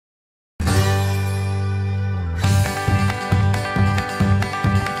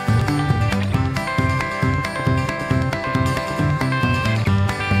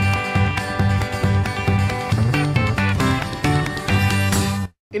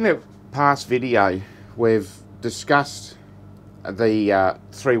In a past video, we've discussed the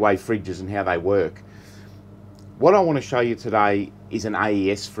three-way fridges and how they work. What I want to show you today is an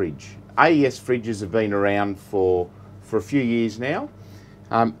AES fridge. AES fridges have been around for a few years now.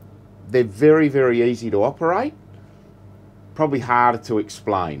 They're very, very easy to operate, probably harder to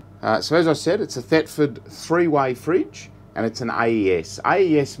explain. So as I said, it's a Thetford three-way fridge and it's an AES.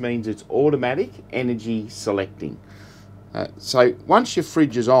 AES means it's automatic energy selecting. So once your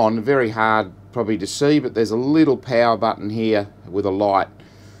fridge is on, very hard probably to see, but there's a little power button here with a light.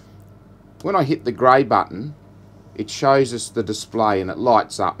 When I hit the grey button, it shows us the display and it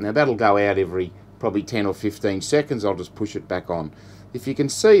lights up. Now that'll go out every probably 10 or 15 seconds. I'll just push it back on. If you can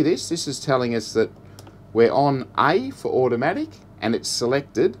see this is telling us that we're on A for automatic and it's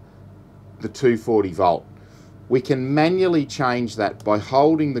selected the 240 volt. We can manually change that by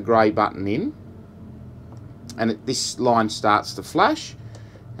holding the grey button in, and this line starts to flash,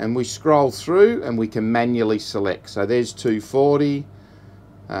 and we scroll through and we can manually select. So there's 240,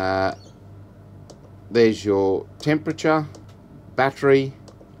 there's your temperature, battery,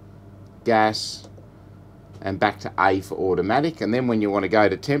 gas, and back to A for automatic. And then when you want to go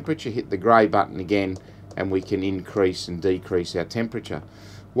to temperature, hit the grey button again and we can increase and decrease our temperature.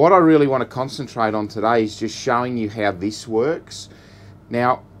 What I really want to concentrate on today is just showing you how this works.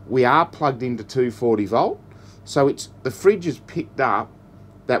 Now, we are plugged into 240 volt, so the fridge has picked up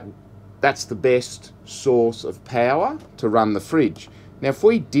that's the best source of power to run the fridge. Now, if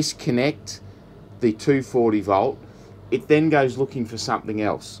we disconnect the 240 volt, it then goes looking for something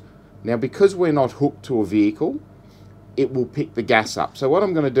else. Now, because we're not hooked to a vehicle, it will pick the gas up. So what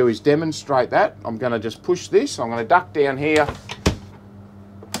I'm going to do is demonstrate that. I'm going to just push this. I'm going to duck down here,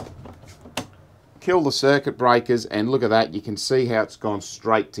 kill the circuit breakers, and look at that. You can see how it's gone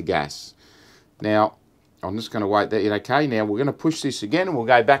straight to gas. Now, I'm just going to wait there. Okay, now we're going to push this again and we'll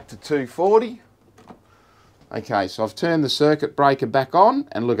go back to 240. Okay, so I've turned the circuit breaker back on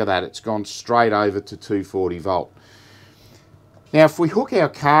and look at that. It's gone straight over to 240 volt. Now, if we hook our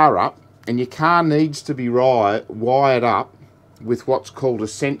car up, and your car needs to be wired up with what's called a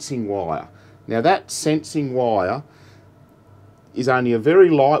sensing wire. Now, that sensing wire is only a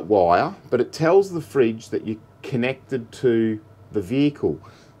very light wire, but it tells the fridge that you're connected to the vehicle.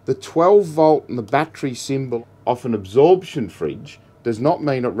 The 12 volt and the battery symbol off an absorption fridge does not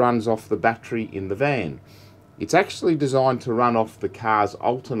mean it runs off the battery in the van. It's actually designed to run off the car's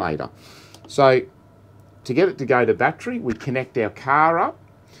alternator. So to get it to go to battery, we connect our car up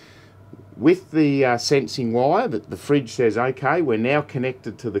with the sensing wire that the fridge says, okay, we're now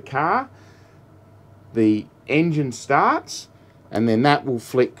connected to the car. The engine starts, and then that will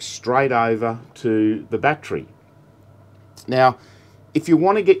flick straight over to the battery. Now, if you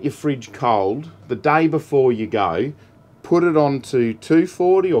want to get your fridge cold, the day before you go, put it onto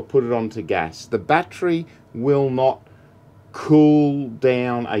 240 or put it onto gas. The battery will not cool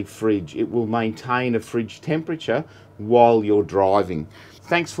down a fridge. It will maintain a fridge temperature while you're driving.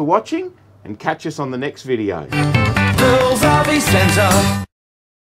 Thanks for watching, and catch us on the next video.